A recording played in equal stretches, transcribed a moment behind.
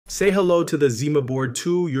Say hello to the ZimaBoard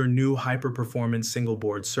 2, your new hyper-performance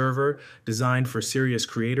single-board server designed for serious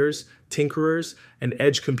creators, tinkerers, and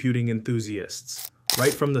edge computing enthusiasts.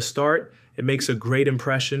 Right from the start, it makes a great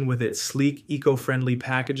impression with its sleek, eco-friendly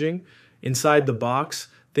packaging. Inside the box,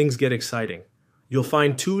 things get exciting. You'll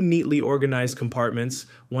find two neatly organized compartments.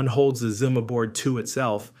 One holds the ZimaBoard 2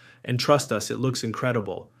 itself, and trust us, it looks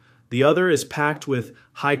incredible. The other is packed with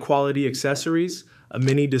high-quality accessories, a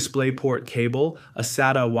mini DisplayPort cable, a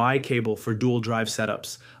SATA Y cable for dual drive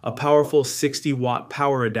setups, a powerful 60-watt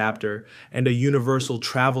power adapter, and a universal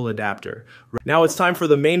travel adapter. Now it's time for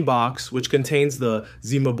the main box, which contains the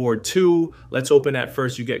ZimaBoard 2. Let's open at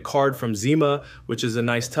first. You get card from Zima, which is a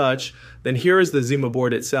nice touch. Then here is the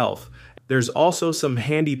ZimaBoard itself. There's also some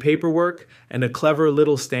handy paperwork and a clever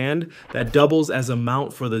little stand that doubles as a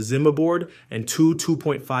mount for the ZimaBoard and two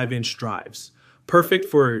 2.5-inch drives. Perfect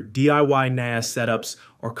for DIY NAS setups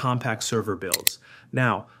or compact server builds.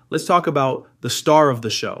 Now, let's talk about the star of the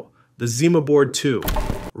show, the ZimaBoard 2.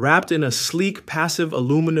 Wrapped in a sleek, passive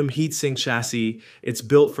aluminum heatsink chassis, it's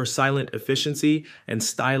built for silent efficiency and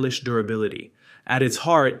stylish durability. At its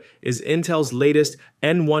heart is Intel's latest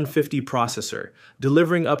N150 processor,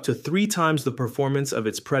 delivering up to 3 times the performance of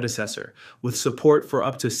its predecessor, with support for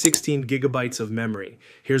up to 16 gigabytes of memory.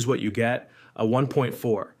 Here's what you get: a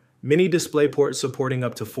 1.4 mini DisplayPort supporting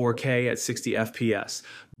up to 4K at 60 FPS,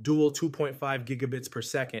 dual 2.5 gigabits per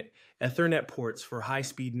second Ethernet ports for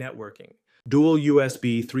high-speed networking, dual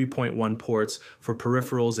USB 3.1 ports for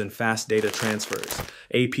peripherals and fast data transfers,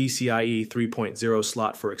 a PCIe 3.0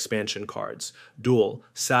 slot for expansion cards, dual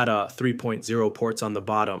SATA 3.0 ports on the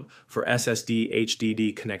bottom for SSD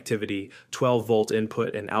HDD connectivity, 12-volt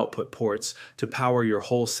input and output ports to power your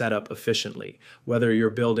whole setup efficiently, whether you're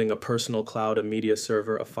building a personal cloud, a media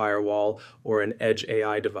server, a firewall, or an edge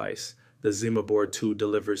AI device. The ZimaBoard 2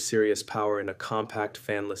 delivers serious power in a compact,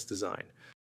 fanless design.